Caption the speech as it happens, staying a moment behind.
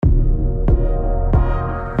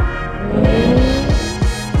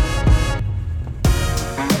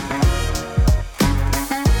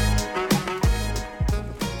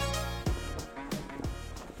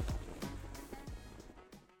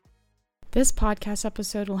This podcast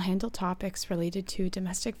episode will handle topics related to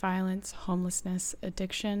domestic violence, homelessness,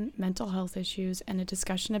 addiction, mental health issues, and a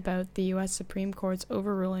discussion about the U.S. Supreme Court's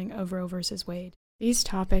overruling of Roe v. Wade. These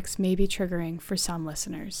topics may be triggering for some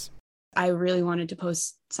listeners. I really wanted to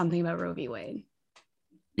post something about Roe v. Wade.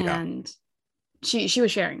 Yeah. And she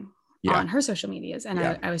was sharing on her social medias, and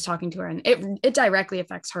I was talking to her, and it directly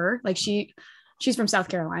affects her. Like she's from South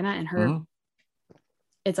Carolina, and her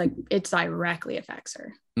it's like it directly affects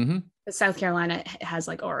her. Mm-hmm. South Carolina has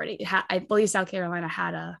like already I believe South Carolina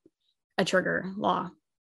had a trigger law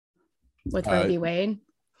with Roe v. Wade.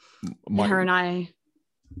 Her and I,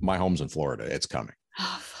 my home's in Florida. It's coming.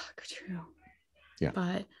 Oh fuck, true.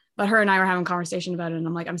 Yeah. But her and I were having a conversation about it, and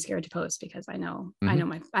I'm like, I'm scared to post because I know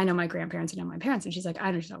my grandparents and I know my parents, and she's like,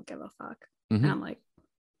 I just don't give a fuck. Mm-hmm. And I'm like,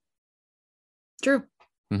 true.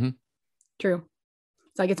 Mm-hmm. True.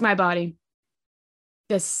 It's like, it's my body.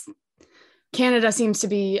 This Canada seems to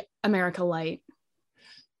be America light.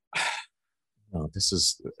 No, this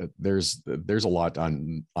is there's a lot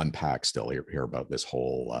to unpack still here about this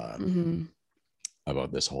whole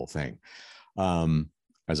thing.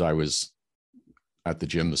 As I was at the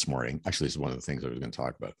gym this morning, actually, this is one of the things I was going to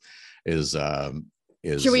talk about.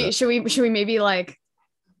 Should we maybe like,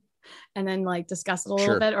 and then like discuss it a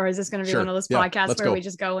little bit, or is this going to be one of those podcasts where we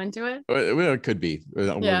just go into it? Well, it could be. We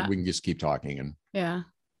can just keep talking and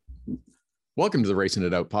Welcome to the Racing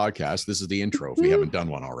It Out podcast. This is the intro if we haven't done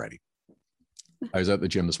one already. I was at the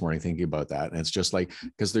gym this morning thinking about that. And it's just like,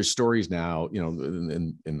 because there's stories now,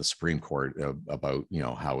 in the Supreme Court about,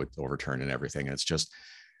 how it's overturned and everything. And it's just,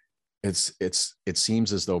 it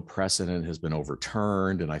seems as though precedent has been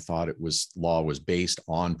overturned. And I thought law was based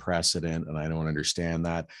on precedent, and I don't understand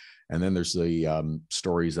that. And then there's the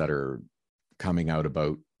stories that are coming out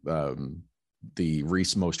about the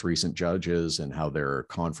most recent judges and how their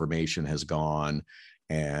confirmation has gone,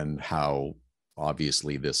 and how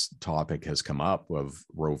obviously this topic has come up of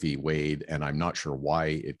Roe v. Wade. And I'm not sure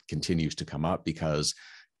why it continues to come up, because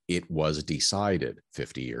it was decided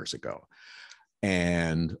 50 years ago.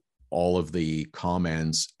 And all of the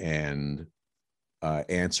comments and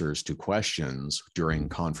answers to questions during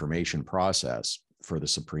confirmation process for the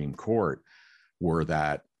Supreme Court were of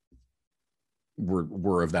that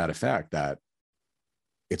effect, that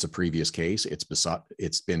it's a previous case,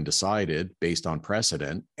 it's been decided based on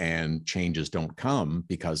precedent, and changes don't come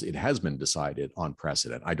because it has been decided on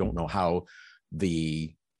precedent. I don't know how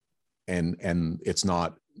and it's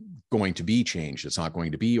not going to be changed. It's not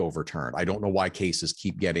going to be overturned. I don't know why cases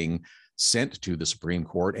keep getting sent to the Supreme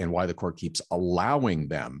Court and why the court keeps allowing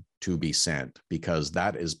them to be sent, because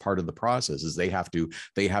that is part of the process. Is they have to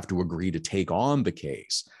agree to take on the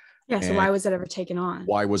case. Yeah. So why was it ever taken on?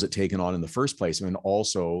 Why was it taken on in the first place? And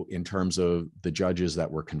also in terms of the judges that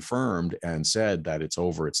were confirmed and said that it's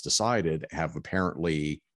over, it's decided, have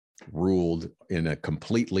apparently ruled in a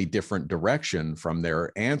completely different direction from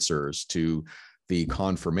their answers to the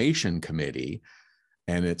confirmation committee.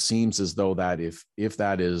 And it seems as though that if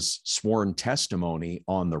that is sworn testimony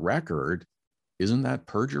on the record, isn't that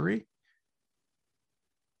perjury?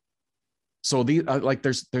 So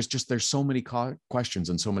there's so many questions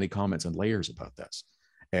and so many comments and layers about this.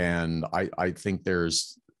 And I think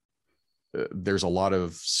there's a lot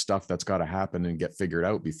of stuff that's got to happen and get figured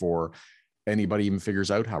out before anybody even figures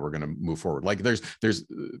out how we're going to move forward. Like there's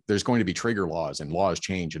going to be trigger laws and laws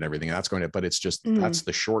change and everything. And that's going to, but it's just, that's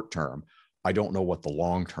the short term. I don't know what the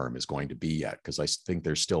long term is going to be yet, because I think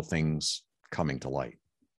there's still things coming to light.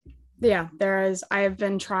 Yeah, there is. I have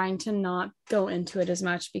been trying to not go into it as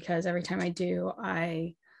much, because every time I do,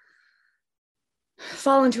 I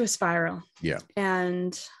fall into a spiral. Yeah.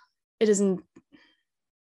 And it isn't.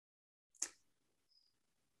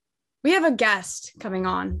 We have a guest coming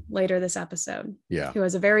on later this episode. Yeah. Who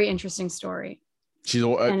has a very interesting story.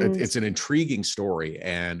 It's an intriguing story.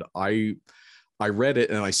 And I read it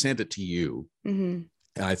and I sent it to you. Mm-hmm.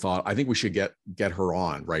 And I thought, I think we should get her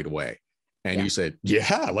on right away. And you said,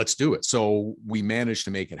 yeah, let's do it. So we managed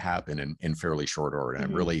to make it happen in fairly short order. And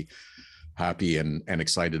I'm really happy and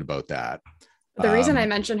excited about that. The reason I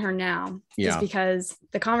mention her now is because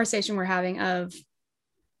the conversation we're having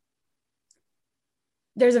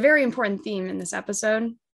there's a very important theme in this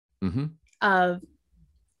episode of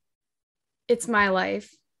it's my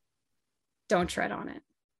life. Don't tread on it.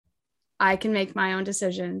 I can make my own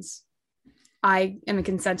decisions. I am a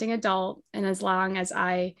consenting adult. And as long as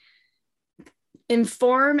I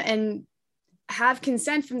inform and have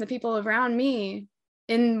consent from the people around me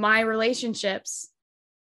in my relationships,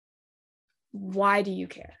 why do you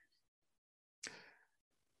care?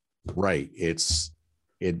 Right.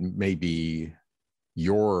 It may be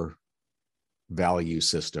your value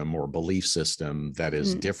system or belief system that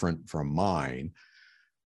is different from mine,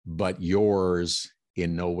 but yours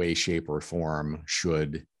in no way, shape, or form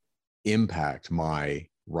should impact my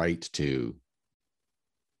right to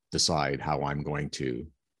decide how I'm going to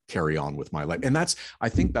carry on with my life. And I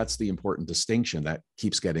think that's the important distinction that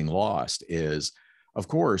keeps getting lost is, of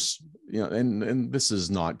course, and this is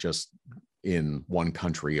not just in one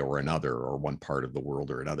country or another, or one part of the world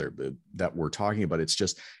or another, but that we're talking about. It's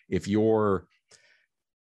just, the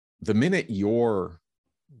minute your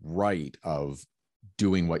right of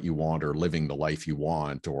doing what you want or living the life you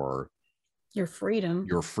want, or your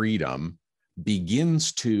freedom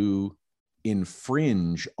begins to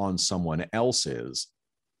infringe on someone else's,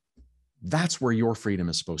 that's where your freedom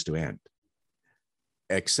is supposed to end.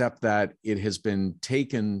 Except that it has been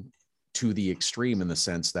taken to the extreme in the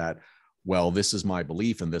sense that, well, this is my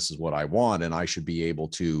belief and this is what I want, and I should be able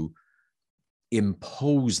to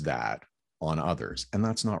impose that on others. And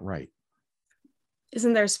that's not right.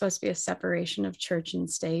 Isn't there supposed to be a separation of church and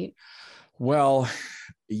state? Well,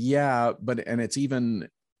 yeah, and it's even,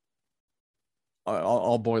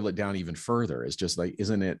 I'll boil it down even further. It's just like,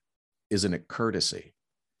 isn't it courtesy?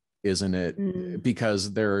 Isn't it?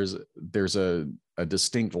 Because there's a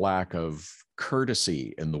distinct lack of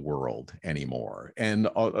courtesy in the world anymore. And,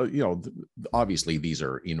 obviously these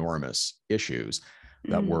are enormous issues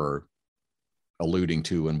that we're alluding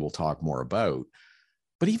to and we'll talk more about,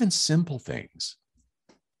 but even simple things.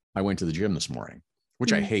 I went to the gym this morning,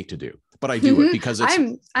 which I hate to do, but I do it because it's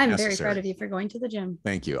I'm very proud of you for going to the gym.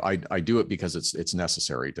 Thank you. I do it because it's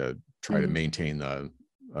necessary to try to maintain the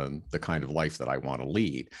kind of life that I want to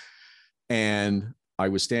lead. And I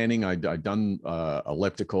was standing, I'd done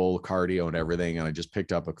elliptical cardio and everything, and I just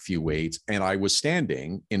picked up a few weights, and I was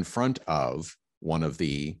standing in front of one of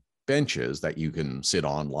the benches that you can sit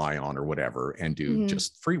on, lie on, or whatever, and do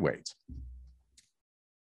just free weights.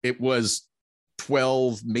 It was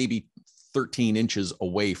 12, maybe 13 inches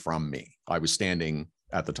away from me. I was standing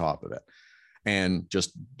at the top of it and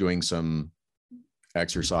just doing some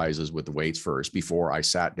exercises with the weights first before I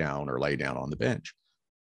sat down or lay down on the bench.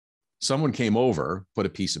 Someone came over, put a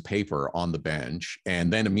piece of paper on the bench,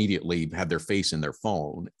 and then immediately had their face in their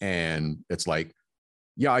phone. And it's like,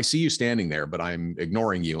 yeah, I see you standing there, but I'm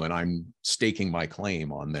ignoring you and I'm staking my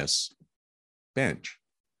claim on this bench.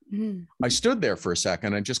 I stood there for a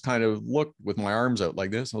second and just kind of looked with my arms out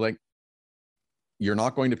like this. I'm like, you're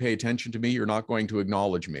not going to pay attention to me. You're not going to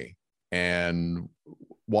acknowledge me. And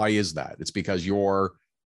why is that? It's because you're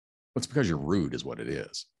rude is what it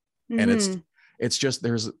is. And it's just,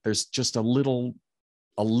 there's just a little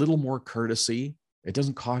more courtesy. It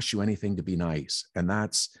doesn't cost you anything to be nice. And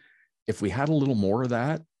that's, if we had a little more of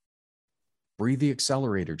that, breathe the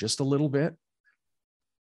accelerator just a little bit,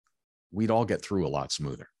 we'd all get through a lot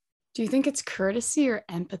smoother. Do you think it's courtesy or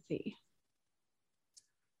empathy?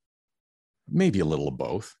 Maybe a little of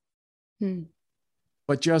both,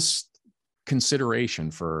 but just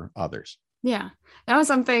consideration for others. Yeah. That was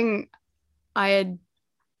something I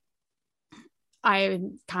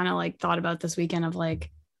kind of like thought about this weekend of like,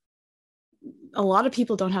 a lot of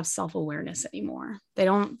people don't have self-awareness anymore. They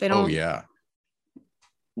don't. Oh yeah.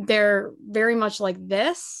 They're very much like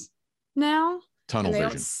this now. Tunnel vision.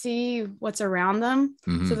 Don't see what's around them.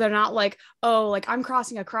 So they're not like, oh, like I'm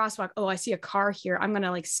crossing a crosswalk. Oh, I see a car here. I'm going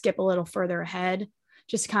to like skip a little further ahead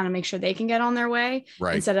just to kind of make sure they can get on their way.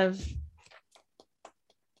 Right. Instead of.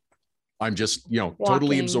 I'm just,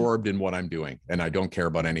 totally absorbed in what I'm doing and I don't care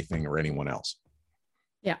about anything or anyone else.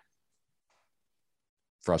 Yeah.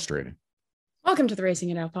 Frustrating. Welcome to the Racing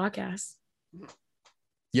It Out podcast.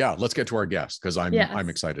 Yeah. Let's get to our guest because I'm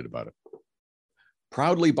excited about it.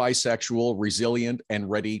 Proudly bisexual, resilient, and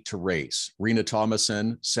ready to race, Rita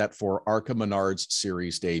Thomason set for ARCA Menards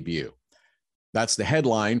Series debut. That's the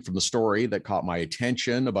headline from the story that caught my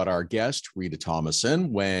attention about our guest, Rita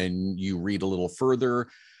Thomason. When you read a little further,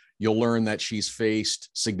 you'll learn that she's faced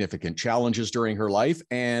significant challenges during her life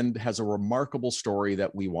and has a remarkable story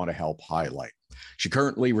that we want to help highlight. She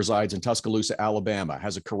currently resides in Tuscaloosa, Alabama,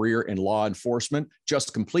 has a career in law enforcement,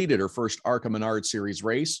 just completed her first ARCA Menards Series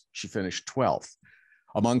race. She finished 12th.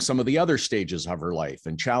 Among some of the other stages of her life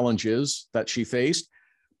and challenges that she faced,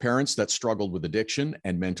 parents that struggled with addiction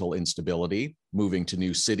and mental instability, moving to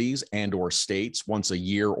new cities and or states once a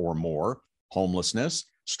year or more, homelessness,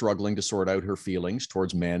 struggling to sort out her feelings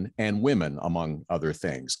towards men and women, among other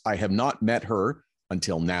things. I have not met her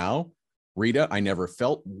until now. Rita, I never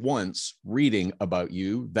felt once reading about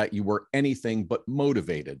you that you were anything but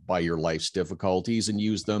motivated by your life's difficulties and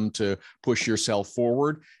used them to push yourself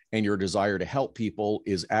forward, and your desire to help people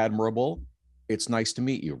is admirable. It's nice to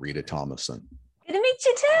meet you, Rita Thomason. Good to meet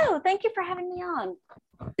you too. Thank you for having me on.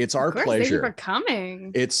 It's our pleasure. Thank you for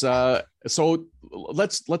coming. It's so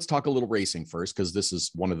let's talk a little racing first, because this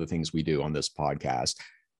is one of the things we do on this podcast.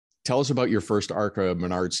 Tell us about your first ARCA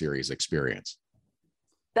Menards Series experience.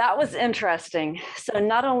 That was interesting. So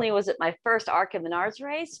not only was it my first ARCA Menards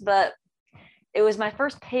race, but it was my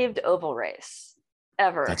first paved oval race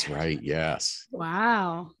ever. That's right. Yes.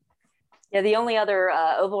 Wow. Yeah, the only other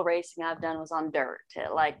oval racing I've done was on dirt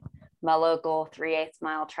at like my local 3/8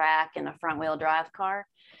 mile track in a front wheel drive car.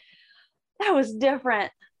 That was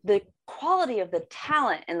different. The quality of the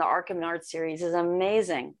talent in the ARCA Menards Series is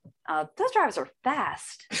amazing. Those drivers are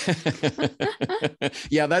fast.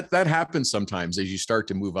 Yeah, that happens sometimes as you start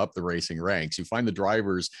to move up the racing ranks. You find the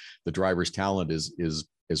driver's talent is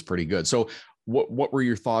pretty good. So what were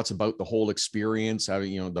your thoughts about the whole experience,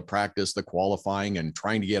 having, the practice, the qualifying, and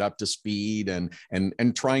trying to get up to speed and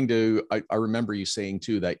trying to, I remember you saying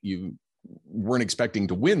too that you weren't expecting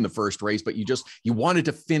to win the first race, but you wanted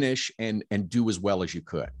to finish and do as well as you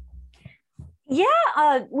could.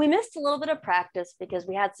 Yeah, we missed a little bit of practice because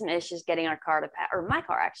we had some issues getting our car my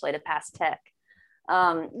car actually to pass tech.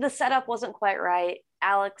 The setup wasn't quite right.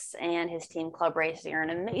 Alex and his team, Club Racing, are an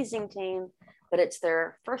amazing team, but it's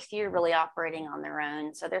their first year really operating on their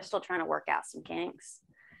own. So they're still trying to work out some kinks.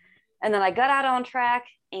 And then I got out on track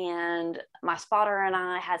and my spotter and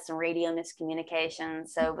I had some radio miscommunication.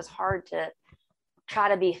 So it was hard to try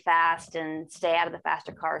to be fast and stay out of the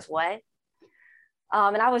faster car's way.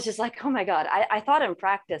 And I was just like, oh my God, I thought in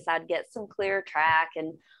practice I'd get some clear track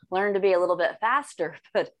and learn to be a little bit faster,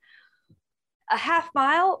 but a half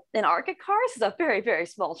mile in ARCA cars is a very, very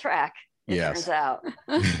small track. It turns out.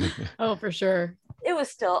 Oh, for sure. It was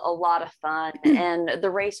still a lot of fun and the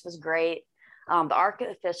race was great. The ARCA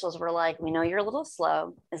officials were like, we know you're a little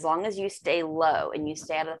slow. As long as you stay low and you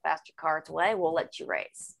stay out of the faster car's way, we'll let you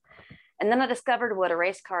race. And then I discovered what a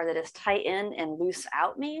race car that is tight in and loose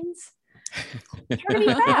out means. It's hard to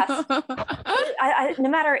be fast. No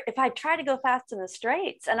matter if I try to go fast in the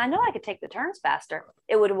straights, and I know I could take the turns faster,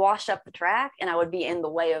 it would wash up the track and I would be in the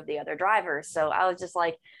way of the other drivers. So I was just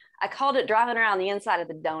like, I called it driving around the inside of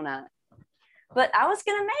the donut. But I was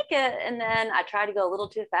going to make it. And then I tried to go a little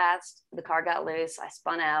too fast. The car got loose. I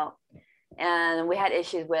spun out. And we had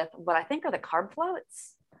issues with what I think are the carb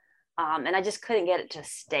floats. And I just couldn't get it to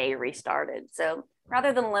stay restarted. So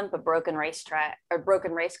rather than limp a broken race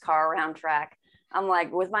car around track, I'm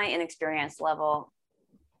like, with my inexperience level,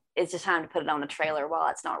 it's just time to put it on the trailer while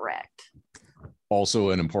it's not wrecked. Also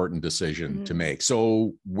an important decision to make.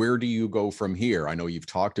 So where do you go from here? I know you've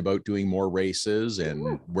talked about doing more races,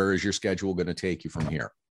 and where is your schedule going to take you from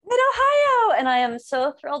here? Mid-Ohio. And I am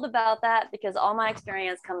so thrilled about that because all my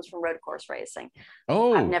experience comes from road course racing.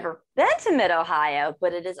 Oh, I've never been to Mid-Ohio,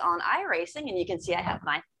 but it is on iRacing, and you can see I have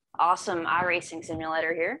my awesome iRacing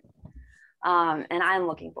simulator here. And I'm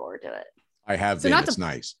looking forward to it. I have been. It's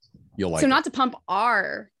nice. You'll like it. So not to pump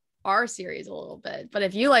our series a little bit, but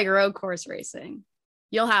if you like road course racing,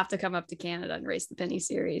 you'll have to come up to Canada and race the Penny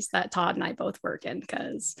Series that Todd and I both work in,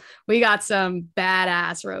 because we got some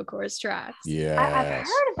badass road course tracks. Yeah, I've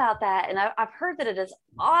heard about that, and I've heard that it is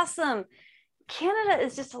awesome. Canada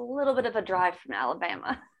is just a little bit of a drive from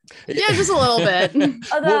Alabama. Yeah, just a little bit.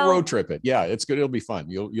 We'll road trip it. Yeah, it's good. It'll be fun.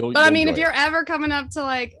 You'll. But I mean, if you're ever coming up to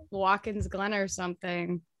like Watkins Glen or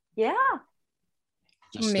something, yeah.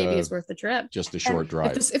 Maybe it's worth the trip. Just a short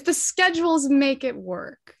drive. If the schedules make it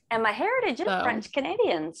work. And my heritage is French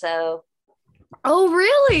Canadian, so. Oh,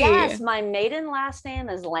 really? Yes, my maiden last name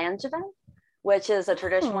is Langevin, which is a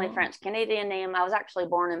traditionally French Canadian name. I was actually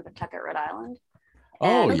born in Pawtucket, Rhode Island.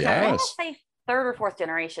 And yes. I want to say third or fourth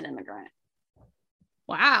generation immigrant.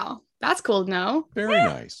 Wow, that's cool to know. Very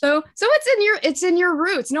nice. So it's in your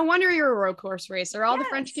roots. No wonder you're a road course racer. All the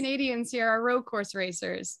French Canadians here are road course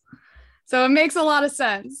racers. So it makes a lot of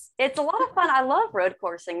sense. It's a lot of fun. I love road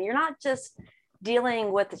coursing. You're not just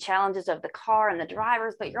dealing with the challenges of the car and the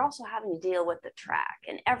drivers, but you're also having to deal with the track,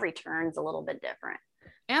 and every turn's a little bit different.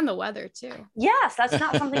 And the weather too. Yes, that's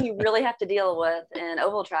not something you really have to deal with in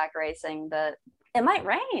oval track racing, but it might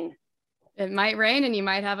rain. It might rain, and you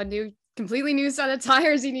might have a completely new set of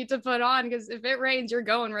tires you need to put on, because if it rains, you're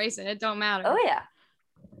going racing. It don't matter. Oh yeah.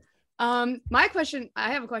 I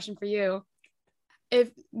have a question for you. If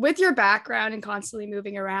with your background and constantly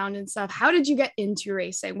moving around and stuff, how did you get into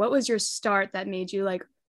racing? What was your start that made you like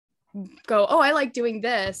go, oh, I like doing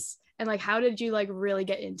this? And like, how did you like really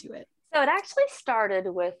get into it? So it actually started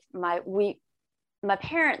with my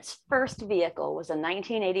parents' first vehicle was a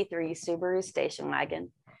 1983 Subaru station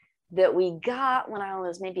wagon that we got when I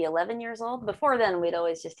was maybe 11 years old. Before then, we'd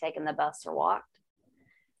always just taken the bus or walked.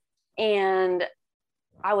 And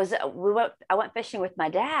I went fishing with my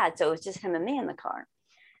dad. So it was just him and me in the car.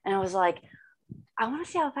 And I was like, I want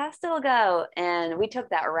to see how fast it'll go. And we took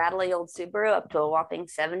that rattly old Subaru up to a whopping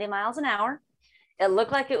 70 miles an hour. It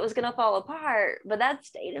looked like it was going to fall apart, but that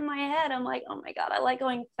stayed in my head. I'm like, oh my God, I like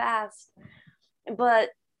going fast. But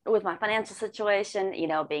with my financial situation, you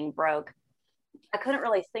know, being broke, I couldn't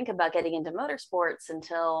really think about getting into motorsports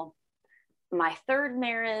until my third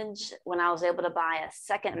marriage, when I was able to buy a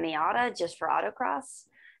second Miata just for autocross,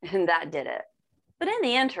 and that did it. But in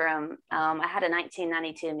the interim, I had a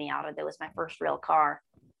 1992 Miata that was my first real car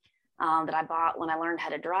that I bought when I learned how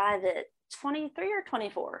to drive at 23 or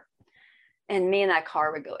 24. And me and that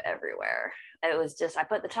car would go everywhere. It was just, I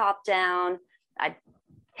put the top down, I'd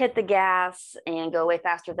hit the gas and go way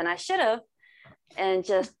faster than I should have. And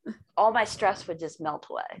just all my stress would just melt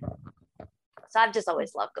away. So I've just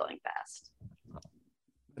always loved going fast.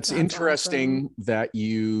 It's interesting that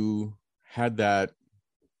you had that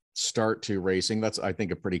start to racing. That's, I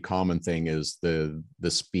think, a pretty common thing is the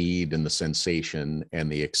speed and the sensation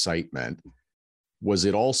and the excitement. Was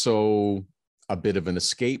it also a bit of an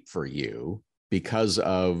escape for you because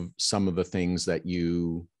of some of the things that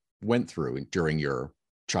you went through during your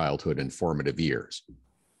childhood and formative years?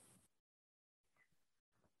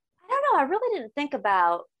 I don't know. I really didn't think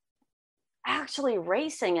about actually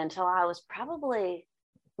racing until I was probably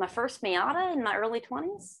my first Miata in my early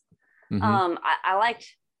 20s. Mm-hmm. I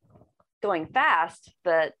liked going fast,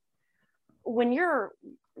 but when you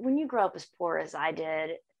grow up as poor as I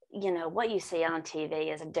did, you know, what you see on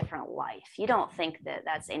TV is a different life. You don't think that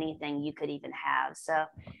that's anything you could even have. So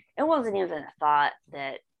it wasn't even a thought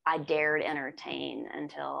that I dared entertain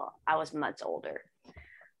until I was much older.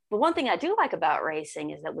 But one thing I do like about racing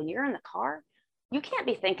is that when you're in the car, you can't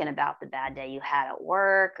be thinking about the bad day you had at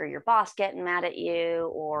work or your boss getting mad at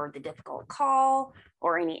you or the difficult call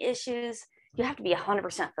or any issues. You have to be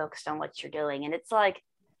 100% focused on what you're doing. And it's like,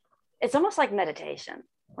 it's almost like meditation,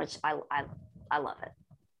 which I love it.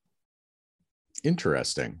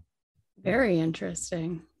 Interesting. Very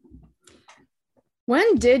interesting.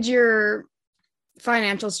 When did your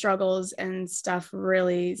financial struggles and stuff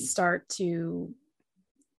really start to,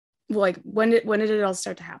 like, when did it all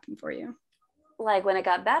start to happen for you? Like when it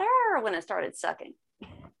got better or when it started sucking?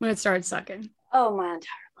 When it started sucking. Oh, my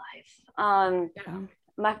entire life. Yeah.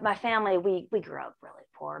 My family, we grew up really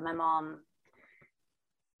poor. My mom,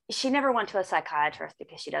 she never went to a psychiatrist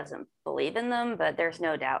because she doesn't believe in them, but there's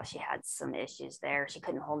no doubt she had some issues there. She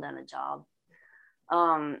couldn't hold down a job.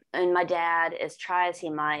 And my dad, as try as he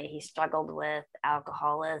might, he struggled with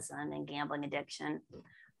alcoholism and gambling addiction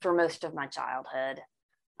for most of my childhood.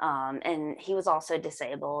 And he was also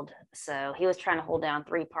disabled. So he was trying to hold down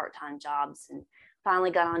 3 part-time jobs and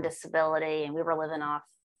finally got on disability. And we were living off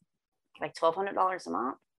like $1,200 a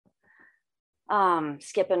month,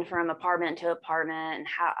 skipping from apartment to apartment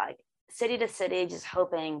and city to city, just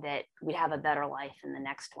hoping that we'd have a better life in the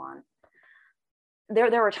next one.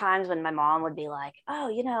 There were times when my mom would be like, oh,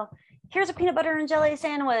 you know, here's a peanut butter and jelly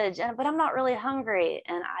sandwich, but I'm not really hungry.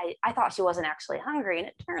 And I thought she wasn't actually hungry. And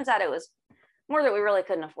it turns out it was more that we really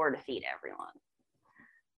couldn't afford to feed everyone.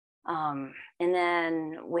 And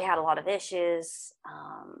then we had a lot of issues.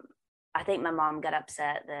 I think my mom got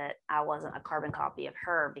upset that I wasn't a carbon copy of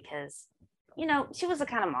her because, you know, she was the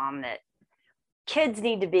kind of mom that kids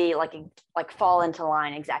need to be like fall into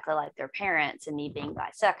line exactly like their parents, and me being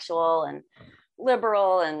bisexual and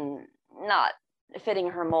liberal and not fitting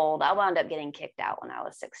her mold, I wound up getting kicked out when I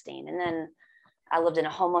was 16. And then I lived in a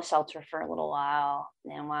homeless shelter for a little while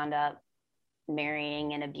and wound up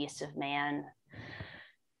marrying an abusive man,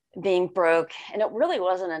 being broke. And it really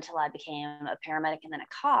wasn't until I became a paramedic and then a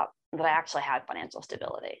cop that I actually had financial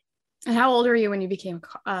stability. And how old were you when you became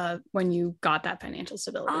when you got that financial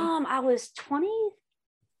stability? I was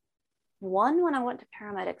 21 when I went to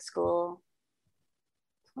paramedic school.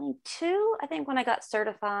 22, I think, when I got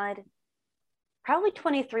certified. Probably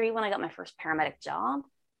 23 when I got my first paramedic job.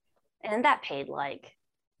 And that paid like,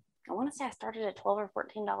 I want to say I started at $12 or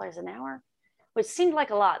 $14 an hour, which seemed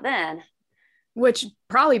like a lot then. Which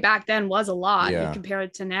probably back then was a lot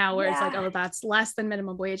compared to now, where it's like, oh, that's less than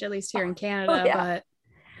minimum wage, at least here in Canada.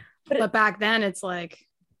 But back then it's like,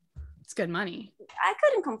 it's good money. I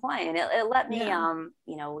couldn't complain. It let me,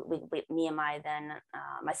 you know, me and my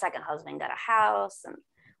second husband got a house, and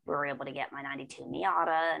we were able to get my 92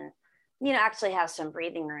 Miata and, you know, actually have some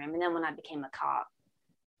breathing room. And then when I became a cop,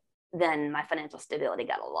 then my financial stability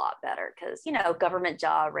got a lot better because, you know, government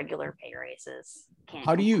job, regular pay raises.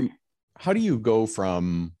 How do you go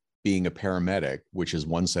from being a paramedic, which is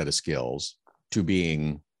one set of skills, to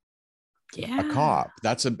being a cop?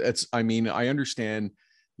 I mean, I understand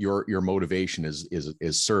your motivation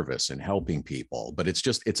is service and helping people, but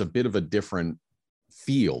it's a bit of a different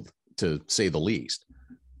field, to say the least.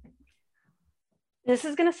 This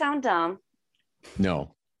is going to sound dumb.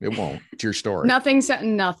 No, it won't. It's your story. Nothing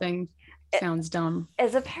sounds dumb.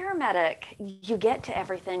 As a paramedic, you get to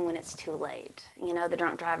everything when it's too late. You know, the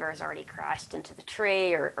drunk driver has already crashed into the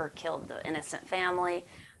tree or killed the innocent family.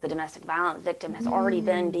 The domestic violence victim has already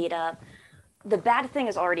been beat up. The bad thing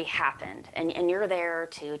has already happened, and you're there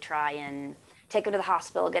to try and take them to the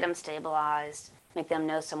hospital, get them stabilized, make them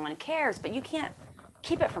know someone cares, but you can't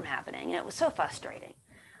keep it from happening. And it was so frustrating.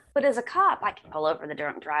 But as a cop, I can pull over the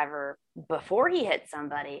drunk driver before he hits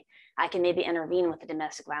somebody. I can maybe intervene with the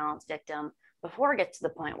domestic violence victim before it gets to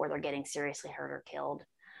the point where they're getting seriously hurt or killed.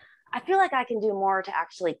 I feel like I can do more to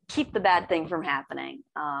actually keep the bad thing from happening.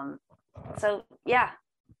 So yeah,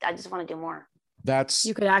 I just want to do more.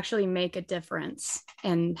 You could actually make a difference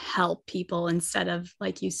and help people instead of,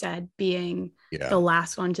 like you said, being the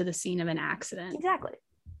last one to the scene of an accident. Exactly.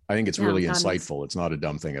 I think it's really insightful. It's not a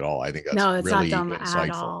dumb thing at all. I think that's no, it's really not dumb insightful. at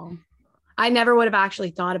all. I never would have actually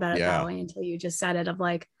thought about it that way until you just said it, of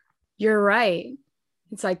like, you're right.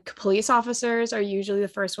 It's like police officers are usually the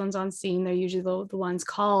first ones on scene. They're usually the ones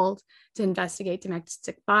called to investigate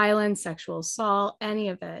domestic violence, sexual assault, any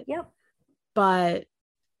of it. Yep. But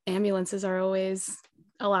ambulances are always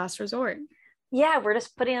a last resort. Yeah, we're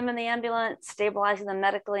just putting them in the ambulance, stabilizing them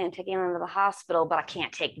medically and taking them to the hospital, but I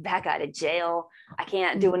can't take that guy to jail. I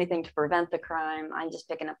can't do anything to prevent the crime. I'm just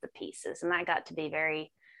picking up the pieces. And that got to be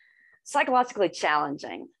very psychologically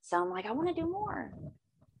challenging. So I'm like, I want to do more.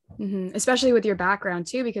 Especially with your background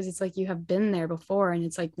too, because it's like you have been there before, and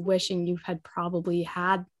it's like wishing you had probably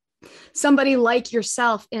had somebody like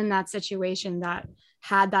yourself in that situation that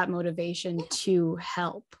had that motivation to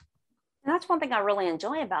help. And that's one thing I really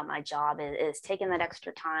enjoy about my job is taking that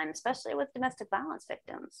extra time, especially with domestic violence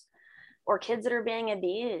victims or kids that are being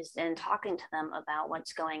abused, and talking to them about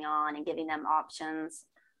what's going on and giving them options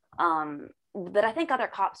that I think other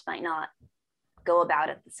cops might not go about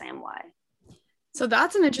it the same way. So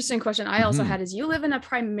that's an interesting question I also had, is you live in a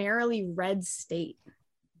primarily red state.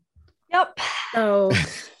 Yep. So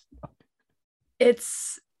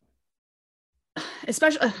it's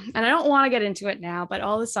especially, and I don't want to get into it now, but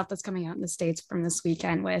all the stuff that's coming out in the States from this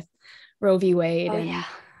weekend with Roe v. Wade.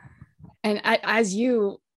 And as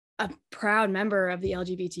you, a proud member of the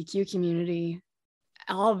LGBTQ community,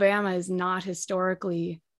 Alabama is not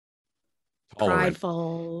historically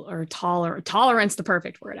prideful or tolerant. Tolerance, the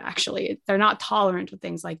perfect word, actually. They're not tolerant with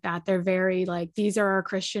things like that. They're very like, these are our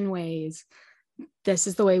Christian ways. This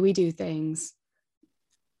is the way we do things.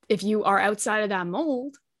 If you are outside of that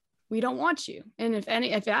mold, we don't want you. And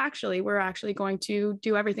we're actually going to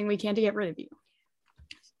do everything we can to get rid of you.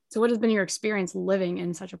 So what has been your experience living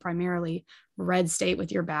in such a primarily red state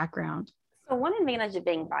with your background? So one advantage of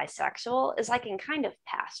being bisexual is I can kind of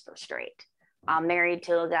pass for straight. I'm married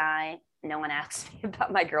to a guy. No one asks me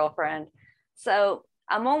about my girlfriend. So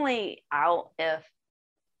I'm only out if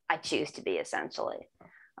I choose to be, essentially.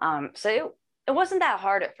 So it wasn't that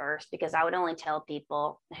hard at first, because I would only tell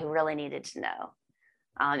people who really needed to know.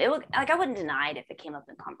 It would, like, I wouldn't deny it if it came up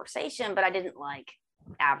in conversation, but I didn't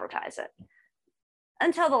advertise it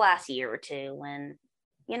until the last year or two when,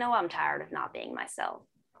 I'm tired of not being myself.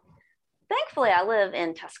 Thankfully, I live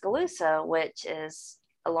in Tuscaloosa, which is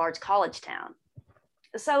a large college town.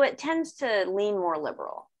 So it tends to lean more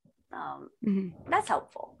liberal. That's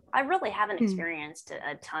helpful. I really haven't experienced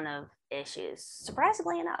a ton of issues,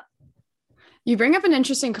 surprisingly enough. You bring up an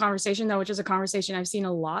interesting conversation, though, which is a conversation I've seen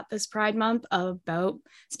a lot this Pride Month about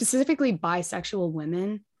specifically bisexual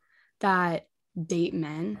women that date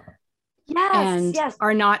men and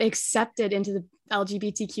are not accepted into the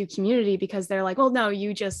LGBTQ community because they're like, well, no,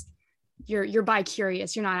 you're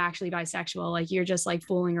bi-curious. You're not actually bisexual. Like, you're just like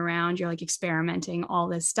fooling around. You're like experimenting, all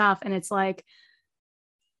this stuff. And it's like,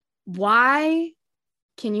 why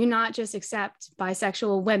can you not just accept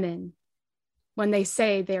bisexual women when they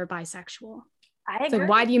say they're bisexual? I agree. It's like,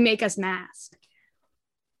 why do you make us mask?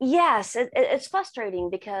 Yes, it's frustrating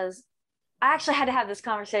because I actually had to have this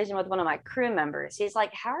conversation with one of my crew members. He's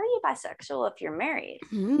like, how are you bisexual if you're married?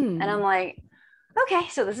 And I'm like, okay,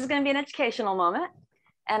 so this is going to be an educational moment.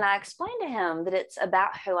 And I explained to him that it's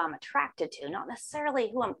about who I'm attracted to, not necessarily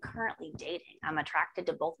who I'm currently dating. I'm attracted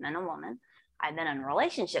to both men and women. I've been in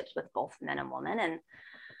relationships with both men and women, and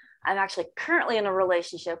I'm actually currently in a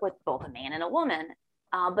relationship with both a man and a woman.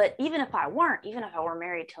 But even if I were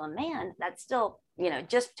married to a man, that's still,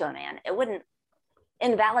 just to a man, it wouldn't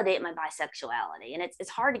invalidate my bisexuality. And it's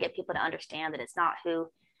hard to get people to understand that it's not who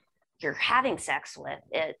you're having sex with,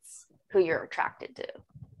 it's who you're attracted to.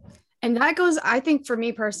 And that goes, I think for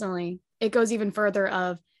me personally, it goes even further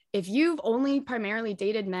of if you've only primarily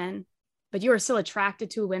dated men, but you are still attracted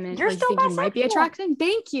to women, You're or you still think you might be bisexual. attracted.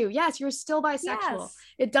 Thank you. Yes, you're still bisexual. Yes.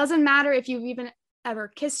 It doesn't matter if you've even ever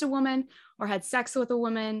kissed a woman or had sex with a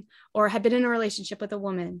woman or had been in a relationship with a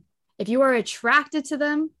woman. If you are attracted to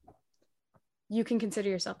them, you can consider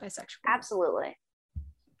yourself bisexual. Absolutely.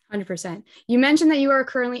 100%. You mentioned that you are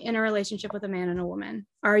currently in a relationship with a man and a woman.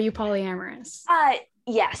 Are you polyamorous?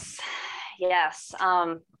 Yes.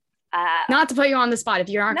 Not to put you on the spot if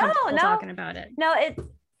you aren't comfortable no. talking about it. No,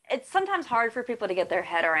 it's sometimes hard for people to get their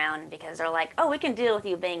head around because they're like, oh, we can deal with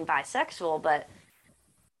you being bisexual, but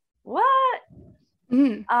what?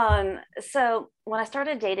 So when I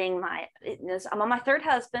started dating I'm on my third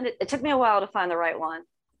husband. It took me a while to find the right one.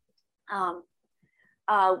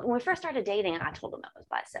 When we first started dating, I told him I was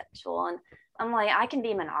bisexual, and I'm like, I can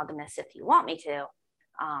be monogamous if you want me to,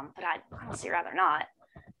 but I'd honestly rather not.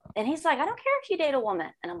 And he's like, I don't care if you date a woman.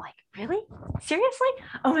 And I'm like, really? Seriously?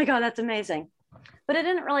 Oh my God, that's amazing. But it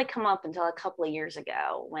didn't really come up until a couple of years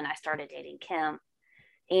ago when I started dating Kim.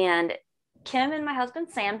 And Kim and my husband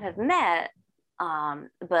Sam have met,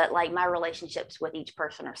 but like my relationships with each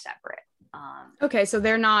person are separate. Okay, so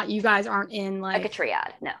you guys aren't in like a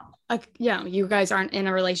triad, no. Yeah, you guys aren't in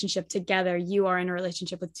a relationship together. You are in a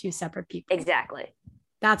relationship with two separate people. Exactly.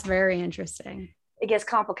 That's very interesting. It gets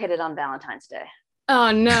complicated on Valentine's Day.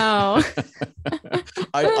 Oh no.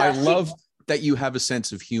 I love that you have a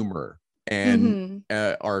sense of humor and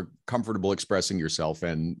are comfortable expressing yourself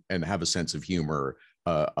and have a sense of humor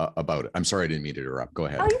about it. I'm sorry, I didn't mean to interrupt. Go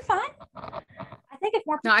ahead. Oh, you're fine. I think if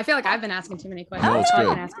more people... No, I feel like I've been asking too many questions. No, it's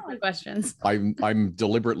good. Asking questions. I'm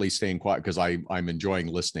deliberately staying quiet because I'm enjoying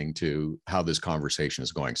listening to how this conversation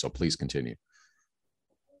is going. So please continue.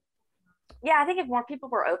 Yeah, I think if more people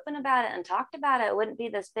were open about it and talked about it, it wouldn't be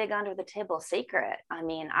this big under the table secret. I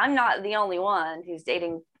mean, I'm not the only one who's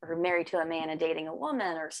dating or married to a man and dating a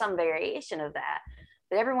woman or some variation of that.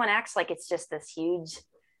 But everyone acts like it's just this huge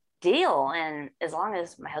deal. And as long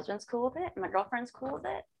as my husband's cool with it and my girlfriend's cool with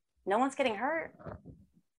it, no one's getting hurt.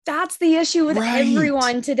 That's the issue with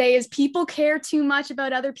everyone today is people care too much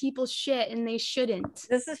about other people's shit and they shouldn't.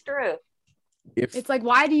 This is true. It's like,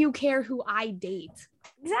 why do you care who I date?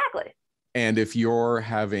 Exactly. And if you're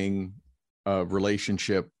having a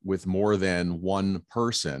relationship with more than one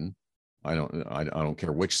person, I don't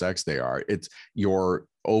care which sex they are, you're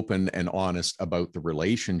open and honest about the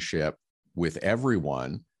relationship with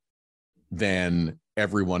everyone, then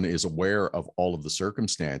everyone is aware of all of the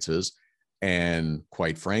circumstances. And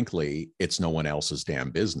quite frankly, it's no one else's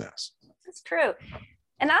damn business. That's true.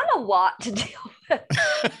 And I'm a lot to deal with.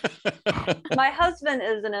 My husband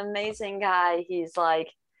is an amazing guy. He's like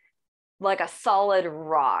a solid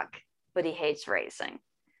rock, but he hates racing.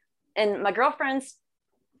 And my girlfriend's,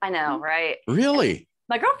 I know, right? Really?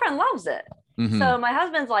 My girlfriend loves it. Mm-hmm. So my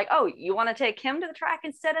husband's like, oh, you want to take him to the track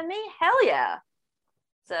instead of me? Hell yeah.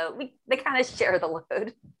 So they kind of share the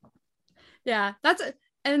load. Yeah, that's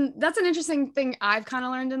an interesting thing I've kind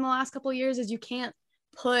of learned in the last couple of years is you can't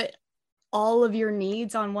put all of your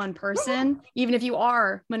needs on one person, even if you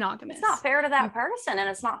are monogamous. It's not fair to that person, and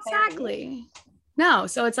it's not fair to you. No,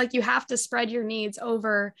 so it's like you have to spread your needs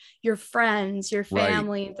over your friends, your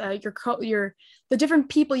family, the different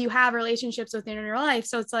people you have relationships with in your life.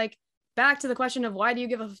 So it's like back to the question of why do you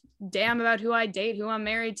give a damn about who I date, who I'm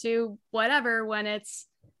married to, whatever, when it's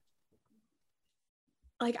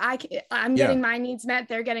like I'm getting my needs met,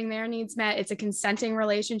 they're getting their needs met. It's a consenting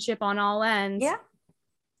relationship on all ends. Yeah.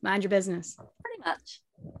 Mind your business. Pretty much.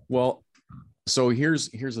 Well, so here's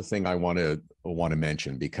the thing I want to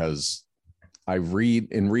mention, because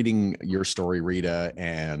reading your story, Rita,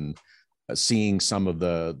 and seeing some of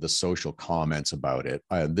the social comments about it,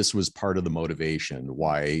 this was part of the motivation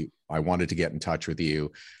why I wanted to get in touch with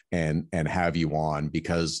you and have you on,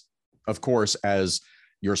 because of course, as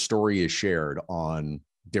your story is shared on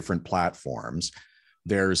different platforms,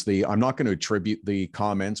 I'm not going to attribute the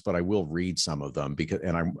comments, but I will read some of them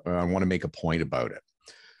I want to make a point about it.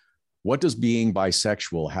 What does being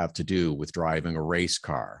bisexual have to do with driving a race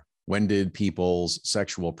car? When did people's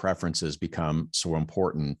sexual preferences become so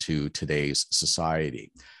important to today's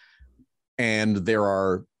society? And there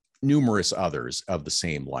are numerous others of the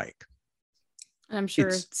same like. I'm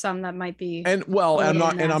sure some that might be. And well, I'm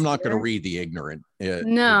not going to read the ignorant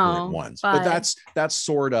ones, but that's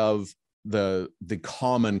sort of the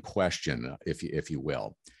common question, if you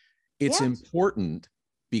will. It's important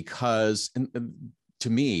because, and to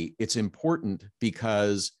me, it's important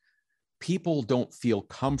because people don't feel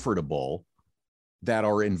comfortable that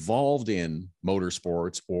are involved in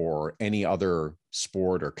motorsports or any other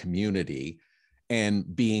sport or community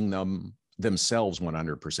and being themselves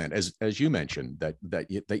 100%, as you mentioned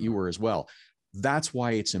that you were as well. That's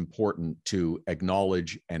why it's important to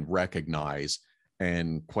acknowledge and recognize.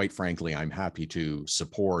 And quite frankly, I'm happy to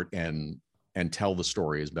support and tell the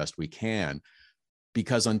story as best we can,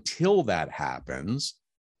 because until that happens,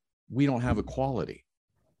 we don't have equality.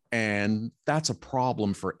 And that's a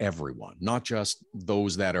problem for everyone, not just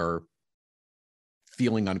those that are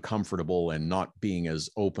feeling uncomfortable and not being as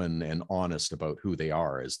open and honest about who they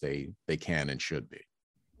are as they can and should be.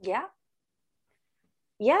 Yeah.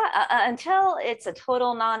 Until it's a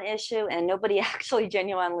total non-issue and nobody actually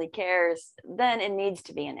genuinely cares, then it needs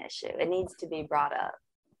to be an issue. It needs to be brought up.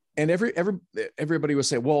 And everybody will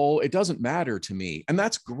say, well, it doesn't matter to me. And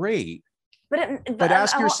that's great. But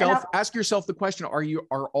ask yourself the question,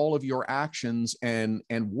 are all of your actions and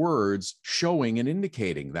words showing and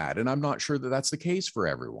indicating that? And I'm not sure that that's the case for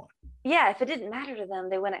everyone. Yeah, if it didn't matter to them,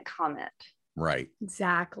 they wouldn't comment. Right.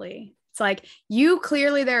 Exactly. It's like, you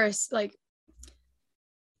clearly, there's like,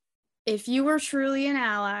 if you were truly an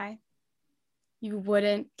ally, you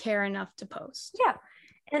wouldn't care enough to post. Yeah.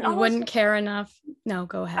 And you wouldn't care enough. No,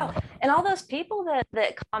 go ahead. Oh, and all those people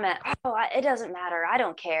that comment, it doesn't matter, I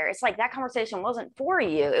don't care. It's like that conversation wasn't for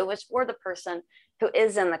you. It was for the person who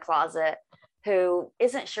is in the closet, who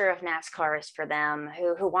isn't sure if NASCAR is for them,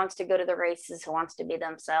 who wants to go to the races, who wants to be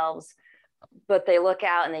themselves, but they look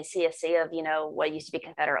out and they see a sea of, what used to be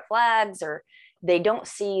Confederate flags, or they don't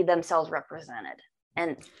see themselves represented.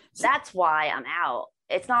 And that's why I'm out.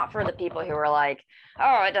 It's not for the people who are like,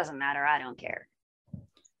 oh, it doesn't matter, I don't care.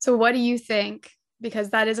 So what do you think? Because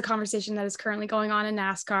that is a conversation that is currently going on in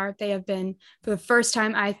NASCAR. They have been, for the first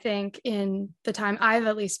time, I think, in the time I've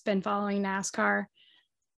at least been following NASCAR,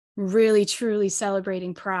 really, truly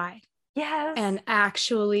celebrating pride. Yes. And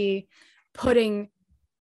actually putting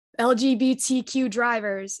LGBTQ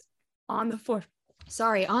drivers on the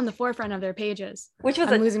forefront of their pages. Which was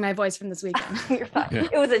I'm losing my voice from this weekend. You're fine. Yeah.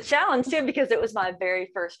 It was a challenge too, because it was my very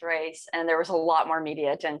first race and there was a lot more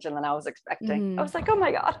media attention than I was expecting. I was like, oh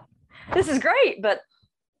my God, this is great, but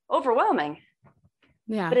overwhelming.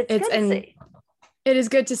 Yeah. But it's good to see. It is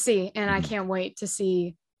good to see. And I can't wait to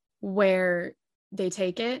see where they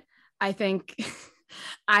take it. I think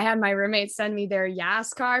I had my roommates send me their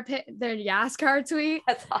YASCAR tweet.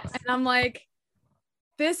 That's awesome. And I'm like,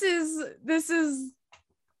 this is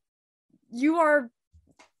you are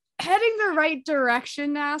heading the right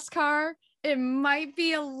direction, NASCAR. It might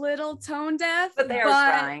be a little tone deaf, but they are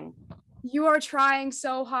trying. You are trying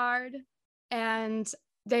so hard, and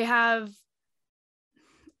they are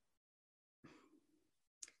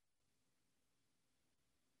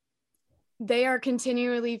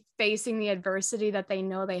continually facing the adversity that they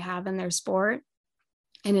know they have in their sport.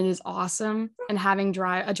 And it is awesome. And having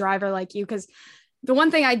a driver like you, because the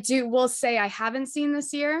one thing I will say I haven't seen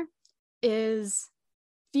this year is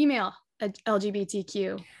female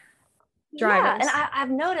LGBTQ drivers. Yeah, and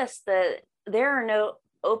I've noticed that there are no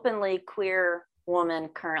openly queer women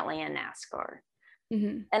currently in NASCAR.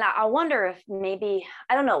 Mm-hmm. And I wonder if maybe,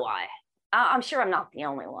 I don't know why. I'm sure I'm not the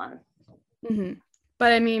only one. Mm-hmm.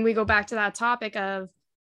 But I mean, we go back to that topic of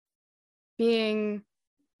being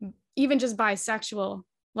even just bisexual,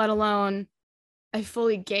 let alone a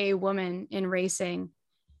fully gay woman in racing.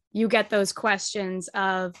 You get those questions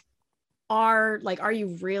of, are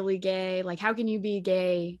you really gay? Like, how can you be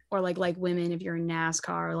gay or like women if you're in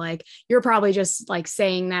NASCAR? Like, you're probably just like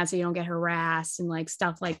saying that so you don't get harassed and like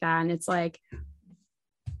stuff like that. And it's like,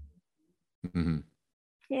 mm-hmm.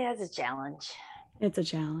 Yeah, it's a challenge. It's a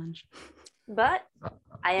challenge. But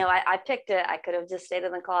I know I picked it. I could have just stayed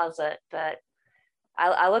in the closet, but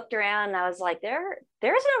I looked around and I was like, there's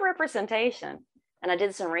no representation. And I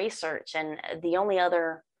did some research, and the only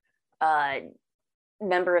other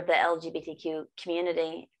member of the LGBTQ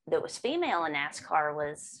community that was female in NASCAR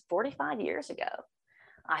was 45 years ago.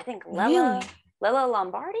 I think Lella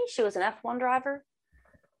Lombardi, she was an F1 driver,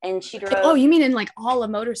 and she drove. Oh, you mean in like all of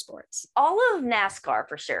motorsports? All of NASCAR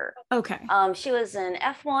for sure. Okay. She was in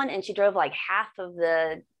F1 and she drove like half of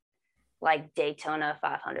the like Daytona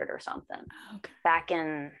 500 or something. Okay. Back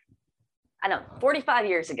in, 45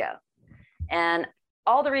 years ago. And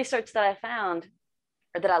all the research that I found,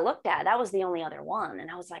 or that I looked at, that was the only other one.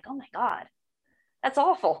 And I was like, oh my God, that's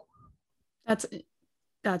awful.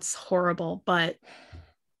 That's horrible, but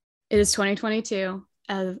it is 2022.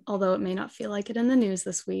 Although it may not feel like it in the news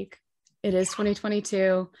this week, it is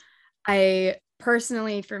 2022. I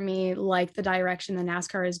personally, for me, like the direction the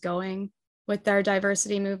NASCAR is going with their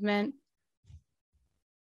diversity movement.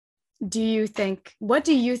 What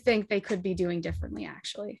do you think they could be doing differently,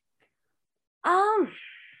 actually?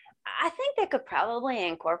 I think they could probably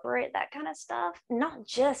incorporate that kind of stuff, not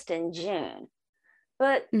just in June,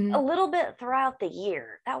 but a little bit throughout the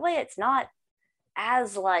year. That way it's not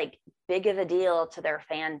as like big of a deal to their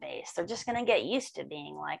fan base. They're just going to get used to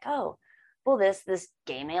being like, oh, well, this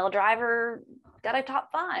gay male driver got a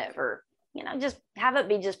top 5, or, you know, just have it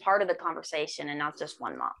be just part of the conversation and not just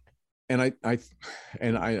one month. And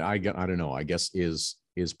I don't know, I guess is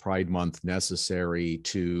Pride Month necessary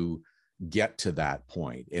to get to that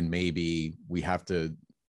point? And maybe we have to,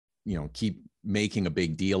 you know, keep making a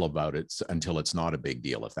big deal about it until it's not a big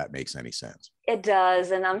deal, if that makes any sense. It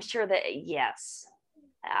does. And I'm sure that, yes,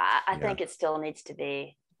 I think it still needs to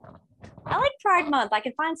be. I like Pride Month. I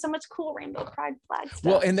can find so much cool rainbow pride flag stuff.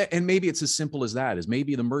 Well, and maybe it's as simple as that, is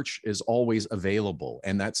maybe the merch is always available,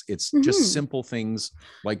 and it's just simple things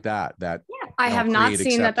like that. I have not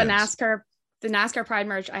seen acceptance. That the NASCAR Pride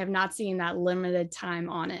merch, I have not seen that limited time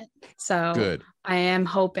on it. So good. I am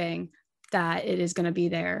hoping that it is going to be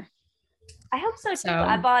there. I hope so too.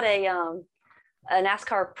 I bought a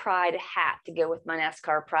NASCAR Pride hat to go with my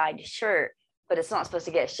NASCAR Pride shirt, but it's not supposed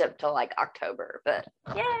to get shipped till like October, but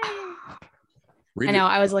yay. I know,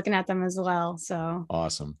 I was looking at them as well. So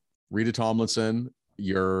awesome. Rita Tomlinson,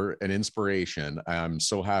 you're an inspiration. I'm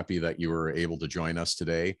so happy that you were able to join us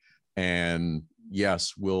today. And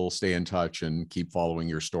yes, we'll stay in touch and keep following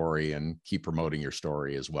your story and keep promoting your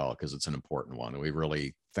story as well, because it's an important one. We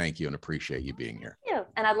really thank you and appreciate you being here. Yeah,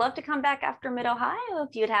 and I'd love to come back after Mid-Ohio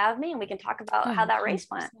if you'd have me, and we can talk about how that race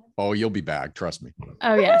went. Oh, you'll be back. Trust me.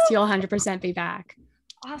 Oh, yes, you'll 100% be back.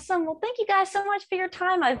 Awesome. Well, thank you guys so much for your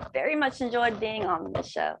time. I've very much enjoyed being on this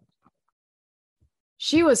show.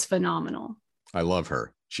 She was phenomenal. I love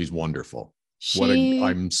her. She's wonderful.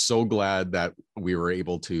 I'm so glad that we were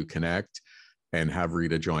able to connect and have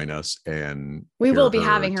Rita join us. And we will be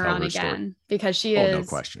having her on again, because she is, no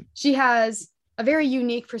question. She has a very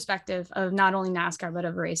unique perspective of not only NASCAR, but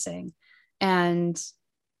of racing. And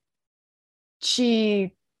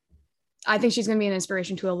I think she's going to be an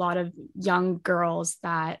inspiration to a lot of young girls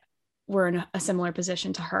that were in a similar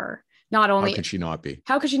position to her. Not only, how could she not be?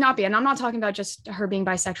 How could she not be? And I'm not talking about just her being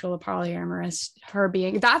bisexual or polyamorous, her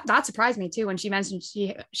being that surprised me too. When she mentioned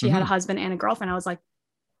she had a husband and a girlfriend, I was like,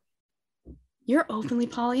 you're openly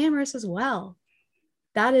polyamorous as well.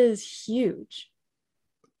 That is huge.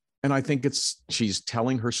 And I think she's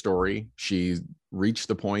telling her story. She reached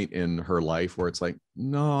the point in her life where it's like,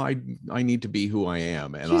 no, I need to be who I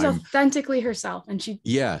am. And she's authentically herself. And she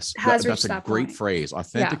that's a great phrase.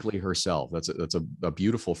 Authentically herself. That's a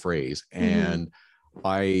beautiful phrase. And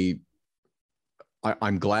I'm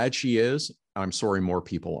glad she is. I'm sorry more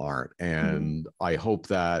people aren't. And I hope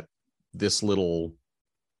that this little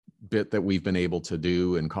bit that we've been able to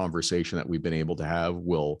do and conversation that we've been able to have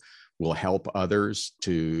will help others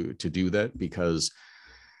to do that, because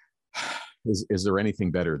is there anything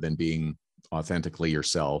better than being authentically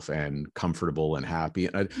yourself and comfortable and happy?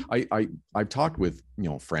 And I've talked with,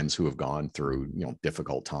 friends who have gone through,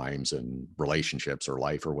 difficult times and relationships or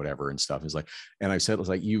life or whatever and stuff. And I said, it's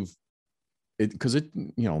like, because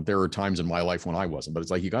there are times in my life when I wasn't, but it's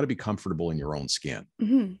like, you got to be comfortable in your own skin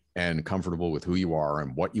and comfortable with who you are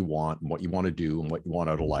and what you want to do and what you want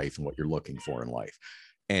out of life and what you're looking for in life.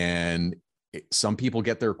 And some people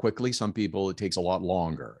get there quickly. Some people, it takes a lot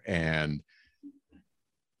longer. And I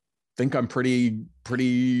think I'm pretty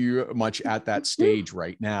much at that stage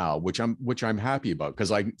right now, which I'm happy about,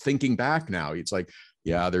 because I'm thinking back now, it's like,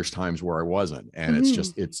 yeah, there's times where I wasn't, and it's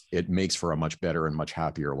just, it makes for a much better and much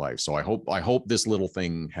happier life. So I hope this little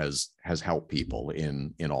thing has helped people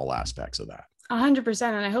in all aspects of that. 100%.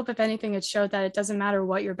 And I hope, if anything, it showed that it doesn't matter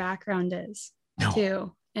what your background is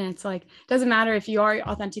too. And it's like, it doesn't matter if you are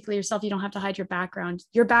authentically yourself, you don't have to hide your background.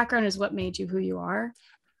 Your background is what made you who you are.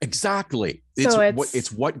 Exactly.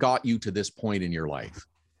 It's what got you to this point in your life.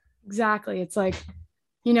 Exactly. It's like,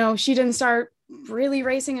 she didn't start really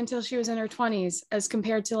racing until she was in her 20s, as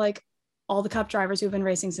compared to like all the cup drivers who've been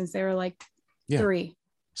racing since they were like 3.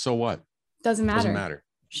 So what? Doesn't matter.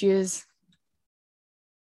 She is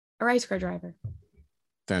a race car driver.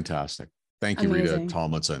 Fantastic. Thank you, Rita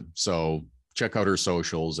Tomlinson. So check out her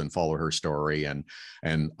socials and follow her story and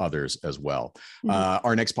others as well.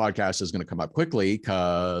 Our next podcast is going to come up quickly,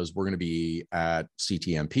 because we're going to be at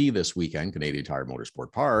CTMP this weekend, Canadian Tire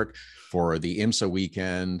Motorsport Park, for the IMSA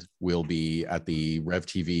weekend. We'll be at the Rev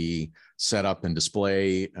TV setup and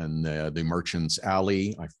display and the Merchants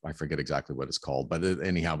Alley. I forget exactly what it's called, but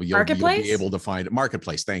anyhow, you'll be able to find it.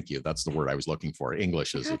 Marketplace. Thank you. That's the word I was looking for.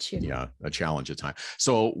 English is a challenge at times.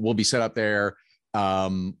 So we'll be set up there.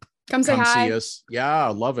 Come say hi. See us. Yeah,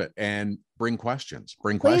 love it. And bring questions.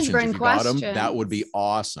 Bring Please questions. bring If you got them, questions. that would be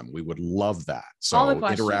awesome. We would love that. All the So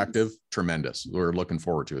questions. interactive, tremendous. We're looking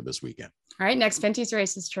forward to it this weekend. All right, next Pinty's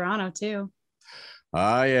race is Toronto too.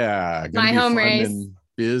 Yeah, gonna My be home fun race. And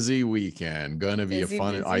busy weekend. Gonna be Busy, a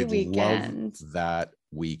fun. busy I weekend. love that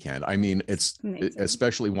weekend. I mean, it's Amazing.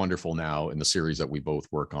 especially wonderful now in the series that we both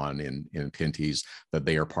work on in Pinty's that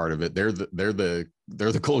they are part of it. They're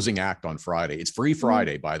the closing act on Friday. It's free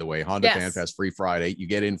Friday, by the way. Honda Fan Fest free Friday. You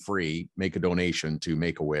get in free. Make a donation to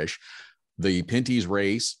Make-A-Wish. The Pinty's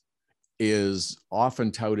race is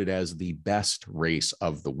often touted as the best race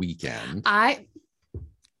of the weekend.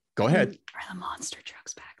 Go ahead. Are the monster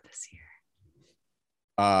trucks back this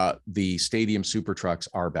year? The stadium super trucks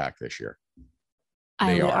are back this year.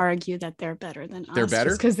 I would argue that they're better than us. They're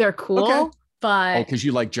better because they're cool. Okay. But because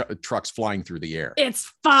you like trucks flying through the air.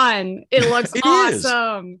 It's fun. It looks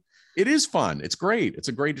awesome. It is fun. It's great. It's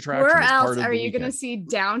a great attraction. Where else are you going to see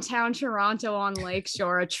downtown Toronto on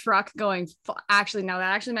Lakeshore a truck going? Actually, no,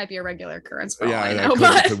 that actually might be a regular occurrence.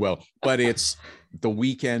 Could well. But the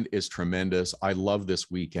weekend is tremendous. I love this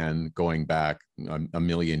weekend going back a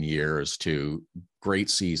million years to great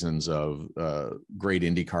seasons of great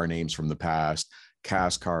IndyCar names from the past.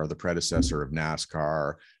 CASCAR, the predecessor of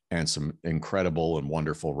NASCAR, and some incredible and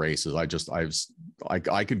wonderful races.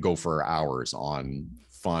 I could go for hours on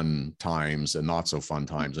fun times and not so fun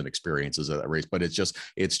times and experiences of that race, but it's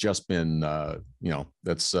just been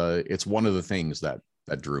it's one of the things that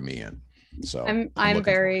drew me in. So I'm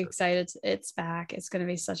very excited. It's back. It's going to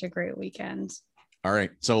be such a great weekend. All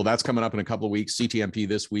right, so that's coming up in a couple of weeks. CTMP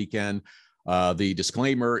this weekend. The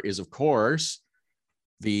disclaimer is, of course,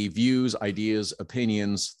 the views, ideas,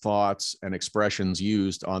 opinions, thoughts, and expressions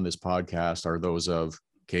used on this podcast are those of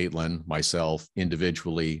Caitlin, myself,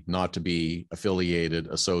 individually, not to be affiliated,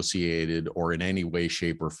 associated, or in any way,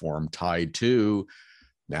 shape, or form tied to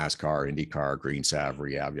NASCAR, IndyCar, Green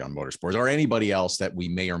Savory, Avion Motorsports, or anybody else that we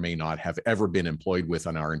may or may not have ever been employed with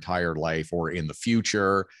in our entire life or in the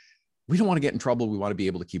future. We don't want to get in trouble. We want to be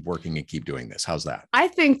able to keep working and keep doing this. How's that? I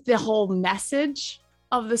think the whole message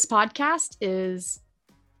of this podcast is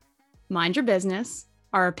mind your business.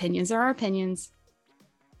 Our opinions are our opinions.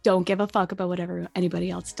 Don't give a fuck about whatever anybody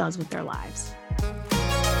else does with their lives.